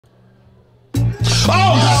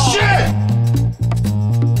Oh, shit!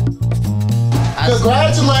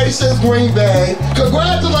 Congratulations, Green Bay.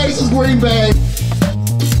 Congratulations, Green Bay.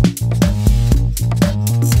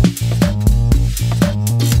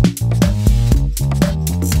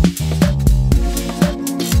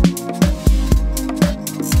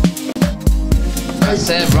 I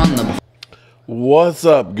said run them. What's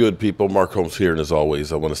up, good people? Mark Holmes here, and as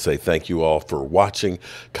always, I want to say thank you all for watching,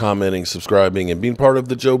 commenting, subscribing, and being part of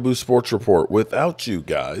the Joe Boo Sports Report. Without you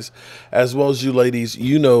guys, as well as you ladies,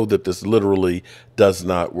 you know that this literally does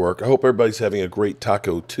not work. I hope everybody's having a great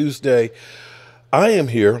Taco Tuesday. I am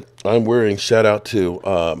here. I'm wearing, shout out to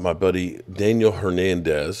my buddy Daniel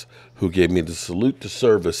Hernandez, who gave me the Salute to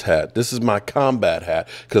Service hat. This is my combat hat,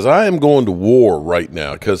 because I am going to war right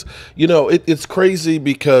now. Because, you know, it's crazy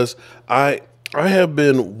because I have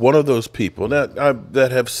been one of those people that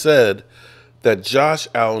have said that Josh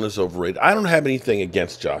Allen is overrated. I don't have anything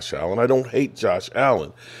against Josh Allen. I don't hate Josh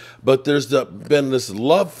Allen. But there's been this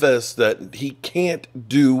love fest that he can't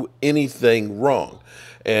do anything wrong.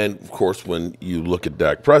 And, of course, when you look at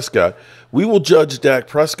Dak Prescott, we will judge Dak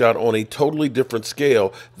Prescott on a totally different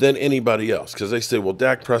scale than anybody else. Because they say, well,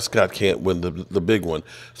 Dak Prescott can't win the big one,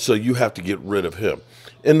 so you have to get rid of him.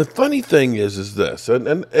 And the funny thing is this,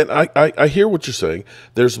 and I hear what you're saying.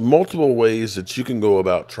 There's multiple ways that you can go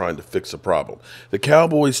about trying to fix a problem. The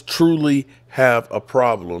Cowboys truly have a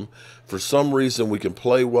problem. For some reason, we can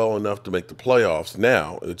play well enough to make the playoffs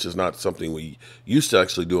now, which is not something we used to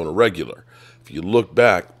actually do on a regular. If you look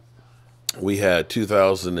back, we had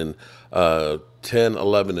 2010,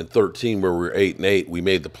 11, and 13 where we were 8-8. We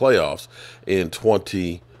made the playoffs. In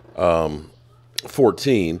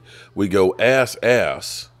 2014, we go ass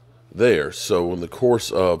there. So in the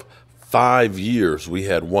course of 5 years, we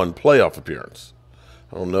had one playoff appearance.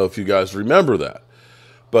 I don't know if you guys remember that.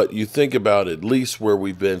 But you think about at least where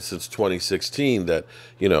we've been since 2016 that,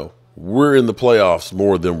 you know, we're in the playoffs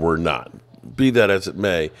more than we're not. Be that as it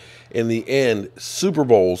may, in the end, Super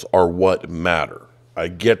Bowls are what matter. I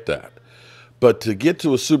get that. But to get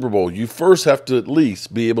to a Super Bowl, you first have to at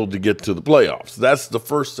least be able to get to the playoffs. That's the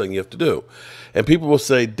first thing you have to do. And people will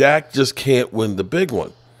say, Dak just can't win the big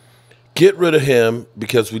one. Get rid of him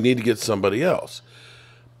because we need to get somebody else.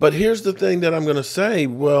 But here's the thing that I'm going to say.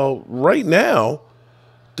 Well, right now,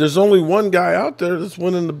 there's only one guy out there that's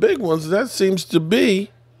winning the big ones. That seems to be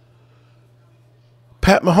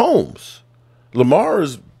Pat Mahomes. Lamar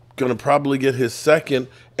is going to probably get his second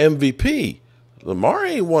MVP. Lamar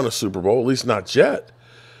ain't won a Super Bowl, at least not yet.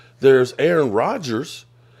 There's Aaron Rodgers.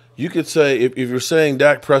 You could say, if you're saying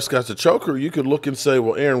Dak Prescott's a choker, you could look and say,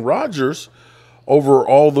 well, Aaron Rodgers, over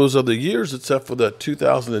all those other years, except for the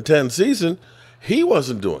 2010 season, he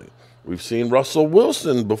wasn't doing it. We've seen Russell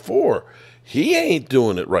Wilson before. He ain't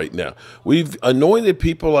doing it right now. We've anointed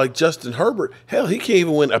people like Justin Herbert. Hell, he can't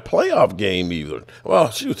even win a playoff game either. Well,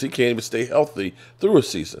 shoot, he can't even stay healthy through a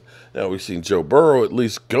season. Now, we've seen Joe Burrow at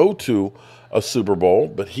least go to a Super Bowl,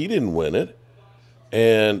 but he didn't win it.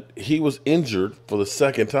 And he was injured for the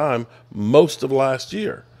second time most of last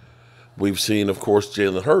year. We've seen, of course,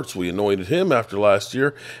 Jalen Hurts. We anointed him after last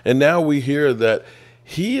year. And now we hear that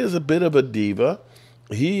he is a bit of a diva.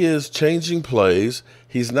 He is changing plays.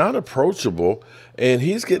 He's not approachable, and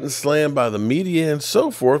he's getting slammed by the media and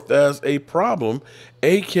so forth as a problem,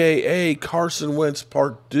 a.k.a. Carson Wentz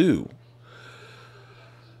Part 2.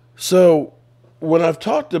 So when I've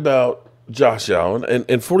talked about Josh Allen and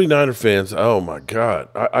 49er fans, oh, my God,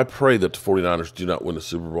 I pray that the 49ers do not win the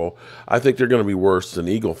Super Bowl. I think they're going to be worse than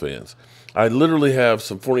Eagle fans. I literally have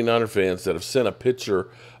some 49er fans that have sent a picture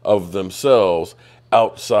of themselves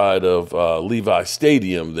outside of Levi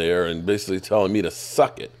Stadium there and basically telling me to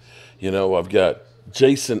suck it. You know, I've got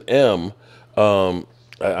Jason M.,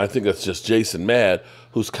 I think that's just Jason Mad,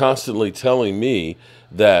 who's constantly telling me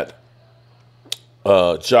that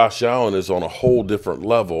Josh Allen is on a whole different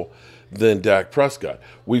level than Dak Prescott.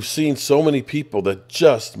 We've seen so many people that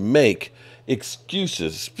just make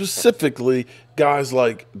excuses, specifically guys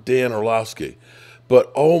like Dan Orlovsky.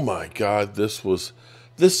 But, oh, my God, this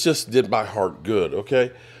just did my heart good,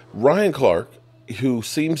 okay? Ryan Clark, who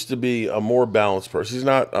seems to be a more balanced person. He's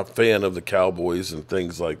not a fan of the Cowboys and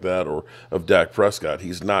things like that or of Dak Prescott.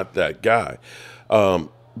 He's not that guy.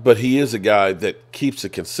 But he is a guy that keeps it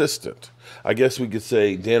consistent. I guess we could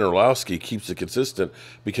say Dan Orlovsky keeps it consistent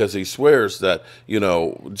because he swears that, you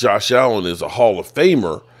know, Josh Allen is a Hall of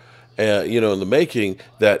Famer, you know, in the making,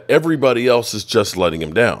 that everybody else is just letting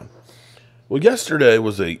him down. Well, yesterday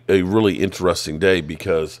was a really interesting day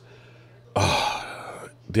because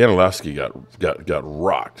Dan Orlovsky got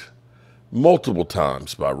rocked multiple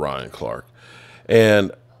times by Ryan Clark.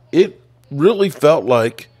 And it really felt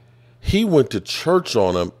like he went to church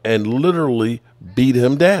on him and literally beat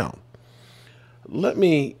him down.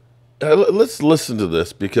 Let's listen to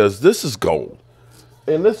this, because this is gold.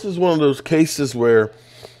 And this is one of those cases where,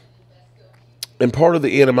 and part of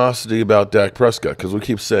the animosity about Dak Prescott, because we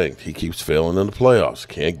keep saying he keeps failing in the playoffs,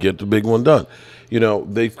 can't get the big one done. You know,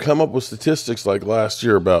 they've come up with statistics like last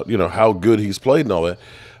year about, you know, how good he's played and all that.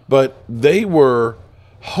 But they were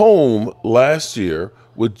home last year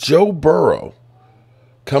with Joe Burrow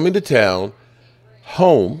coming to town,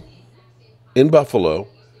 home in Buffalo,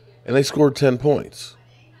 and they scored 10 points.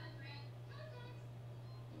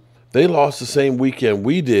 They lost the same weekend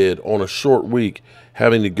we did on a short week,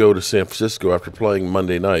 having to go to San Francisco after playing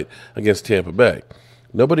Monday night against Tampa Bay.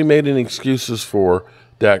 Nobody made any excuses for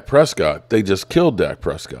Dak Prescott. They just killed Dak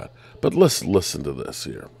Prescott. But let's listen to this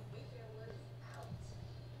here.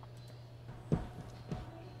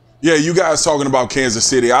 Yeah, you guys talking about Kansas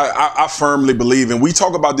City. I firmly believe, and we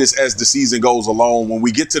talk about this as the season goes along, when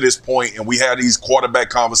we get to this point and we have these quarterback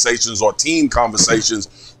conversations or team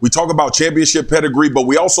conversations, we talk about championship pedigree, but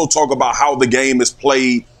we also talk about how the game is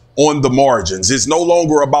played on the margins. It's no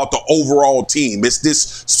longer about the overall team. It's this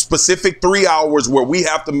specific 3 hours where we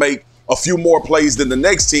have to make a few more plays than the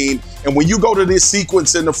next team. And when you go to this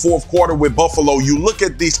sequence in the fourth quarter with Buffalo, you look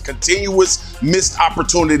at these continuous missed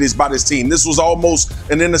opportunities by this team. This was almost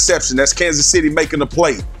an interception. That's Kansas City making the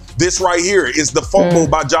play. This right here is the fumble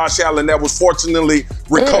by Josh Allen that was fortunately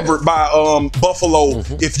recovered by Buffalo.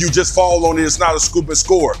 If you just fall on it, it's not a scoop and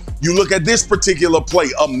score. You look at this particular play,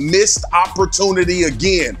 a missed opportunity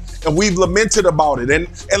again. And we've lamented about it.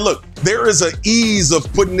 And look, there is an ease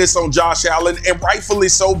of putting this on Josh Allen, and rightfully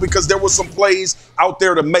so, because there were some plays out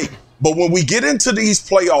there to make. But when we get into these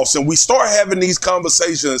playoffs and we start having these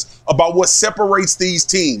conversations about what separates these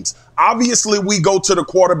teams, obviously we go to the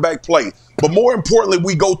quarterback play. But more importantly,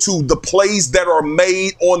 we go to the plays that are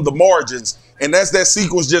made on the margins. And as that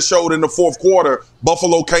sequence just showed in the fourth quarter,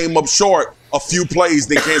 Buffalo came up short a few plays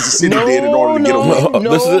than Kansas City did in order to get a win.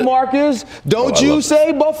 No, Marcus, don't you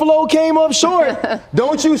say Buffalo came up short.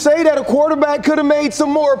 Don't you say that a quarterback could have made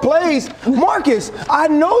some more plays. Marcus, I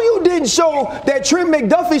know you didn't show that Trent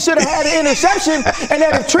McDuffie should have had an interception, and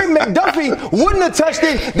that if Trent McDuffie wouldn't have touched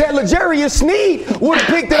it, that L'Jarius Sneed would have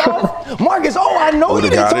picked it off. Marcus, I know you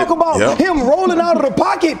didn't talk about him rolling out of the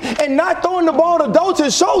pocket and not throwing the ball to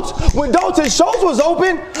Dalton Schultz when Dalton Schultz was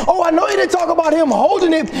open. I know you didn't talk about him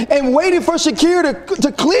holding it and waiting for Shakir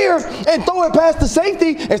to clear and throw it past the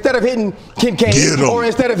safety instead of hitting Kincaid or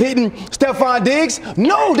instead of hitting Stephon Diggs.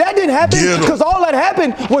 No, that didn't happen, because all that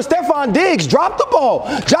happened was Stephon Diggs dropped the ball.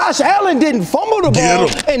 Josh Allen didn't fumble the ball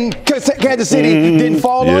and Kansas City didn't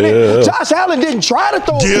fall on it. Josh Allen didn't try to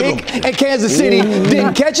throw a pick and Kansas City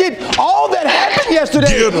didn't catch it. All that happened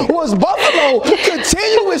yesterday was Buffalo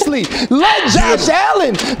continuously let Josh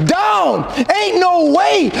Allen down. Ain't no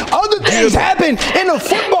way other things happen in a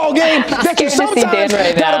football game that you sometimes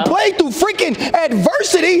gotta play through freaking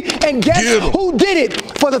adversity. And guess who did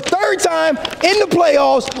it for the third time in the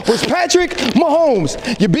playoffs was Patrick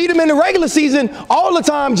Mahomes. You beat him in the regular season all the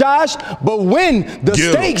time, Josh, but when the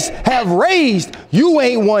stakes have raised, you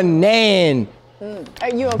ain't won nan. Are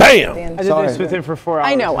you okay? Bam! I did this with him for 4 hours.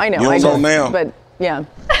 I know. You don't know now. But yeah.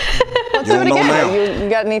 Let's do it again. You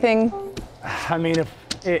got anything? I mean, if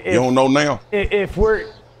you don't know now.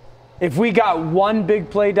 If we got one big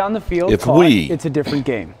play down the field, it's a different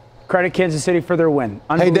game. Credit Kansas City for their win.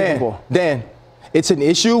 Unbelievable. Hey, Dan, it's an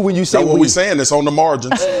issue when you say that's what we're saying. It's on the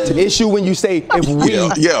margins. It's an issue when you say if we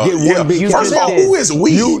get one big play. First of all, who is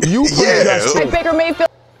we? You Baker Mayfield.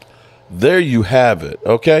 There you have it,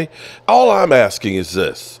 okay? All I'm asking is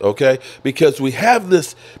this, okay? Because we have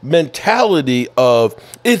this mentality of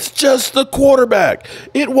it's just the quarterback.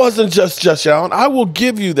 It wasn't just Josh Allen. I will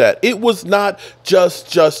give you that. It was not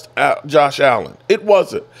just Josh Allen. It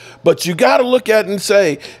wasn't. But you got to look at it and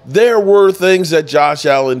say there were things that Josh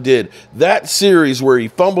Allen did. That series where he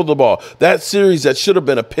fumbled the ball, that series that should have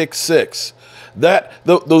been a pick six,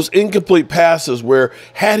 those incomplete passes where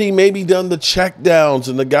had he maybe done the check downs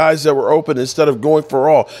and the guys that were open instead of going for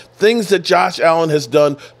all, things that Josh Allen has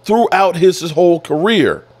done throughout his whole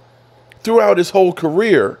career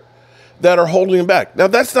that are holding him back. Now,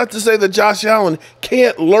 that's not to say that Josh Allen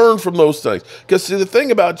can't learn from those things. Because, see, the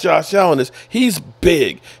thing about Josh Allen is he's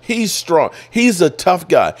big, he's strong, he's a tough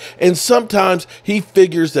guy. And sometimes he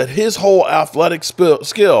figures that his whole athletic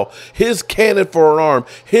skill, his cannon for an arm,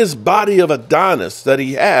 his body of Adonis that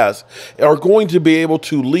he has are going to be able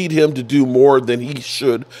to lead him to do more than he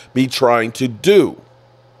should be trying to do.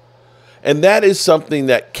 And that is something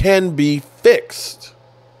that can be fixed.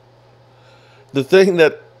 The thing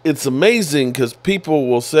that it's amazing because people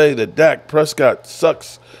will say that Dak Prescott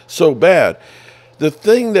sucks so bad. The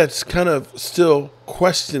thing that's kind of still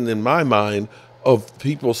questioned in my mind of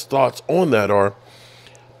people's thoughts on that are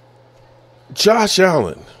Josh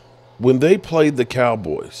Allen, when they played the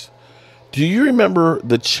Cowboys, do you remember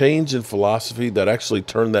the change in philosophy that actually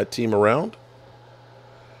turned that team around?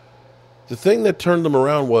 The thing that turned them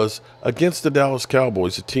around was against the Dallas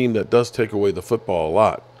Cowboys, a team that does take away the football a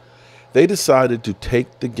lot. They decided to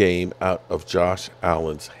take the game out of Josh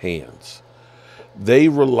Allen's hands. They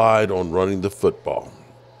relied on running the football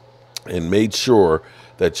and made sure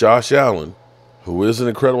that Josh Allen, who is an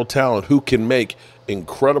incredible talent, who can make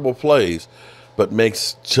incredible plays, but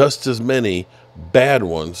makes just as many bad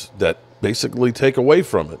ones that basically take away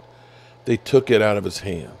from it, they took it out of his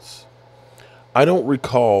hands. I don't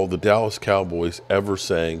recall the Dallas Cowboys ever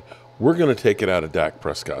saying, we're going to take it out of Dak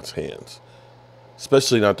Prescott's hands,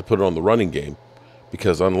 especially not to put it on the running game,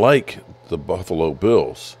 because unlike the Buffalo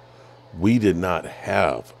Bills, we did not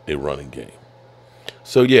have a running game.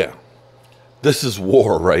 So, yeah, this is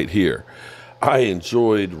war right here. I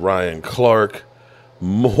enjoyed Ryan Clark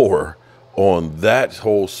more on that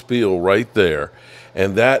whole spiel right there,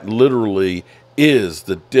 and that literally is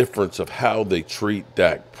the difference of how they treat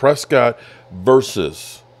Dak Prescott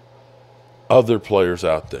versus other players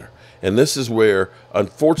out there. And this is where,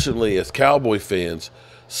 unfortunately, as Cowboy fans,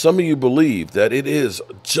 some of you believe that it is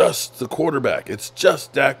just the quarterback. It's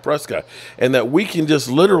just Dak Prescott. And that we can just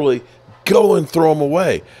literally go and throw him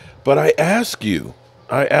away. But I ask you,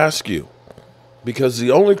 because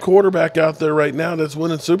the only quarterback out there right now that's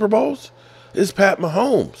winning Super Bowls is Pat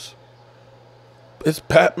Mahomes. It's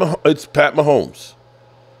Pat Mahomes.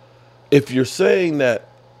 If you're saying that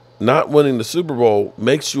not winning the Super Bowl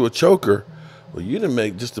makes you a choker, well, you didn't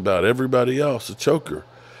make just about everybody else a choker,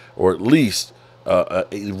 or at least a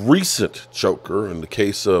recent choker in the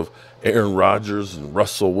case of Aaron Rodgers and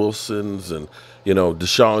Russell Wilson's and,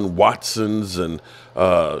 Deshaun Watson's and,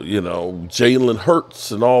 Jalen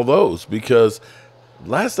Hurts and all those, because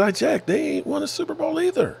last I checked, they ain't won a Super Bowl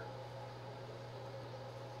either.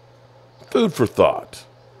 Food for thought.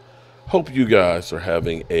 Hope you guys are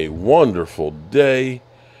having a wonderful day.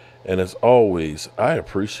 And as always, I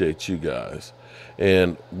appreciate you guys.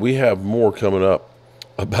 And we have more coming up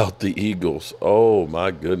about the Eagles. Oh,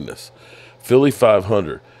 my goodness. Philly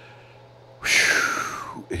 500.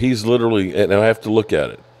 Whew. He's literally, and I have to look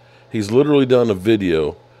at it, he's literally done a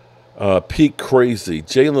video, peak crazy.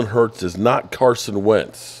 Jalen Hurts is not Carson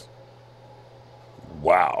Wentz.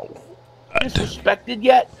 Wow. Disrespected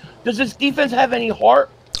yet? Does this defense have any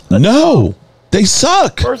heart? No. They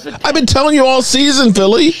suck. I've been telling you all season,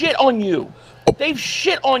 Philly. Shit on you. They've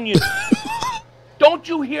shit on you. Don't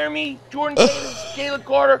you hear me? Jordan Davis, Jalen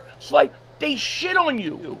Carter, Slate, they shit on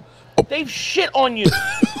you. They've shit on you.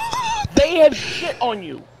 They have shit on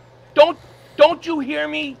you. Don't you hear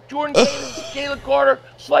me? Jordan Davis, Jalen Carter,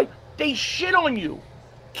 Slate, they shit on you.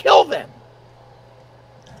 Kill them.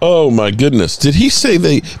 Oh my goodness. Did he say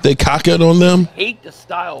they cock it on them? I hate the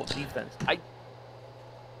style of defense.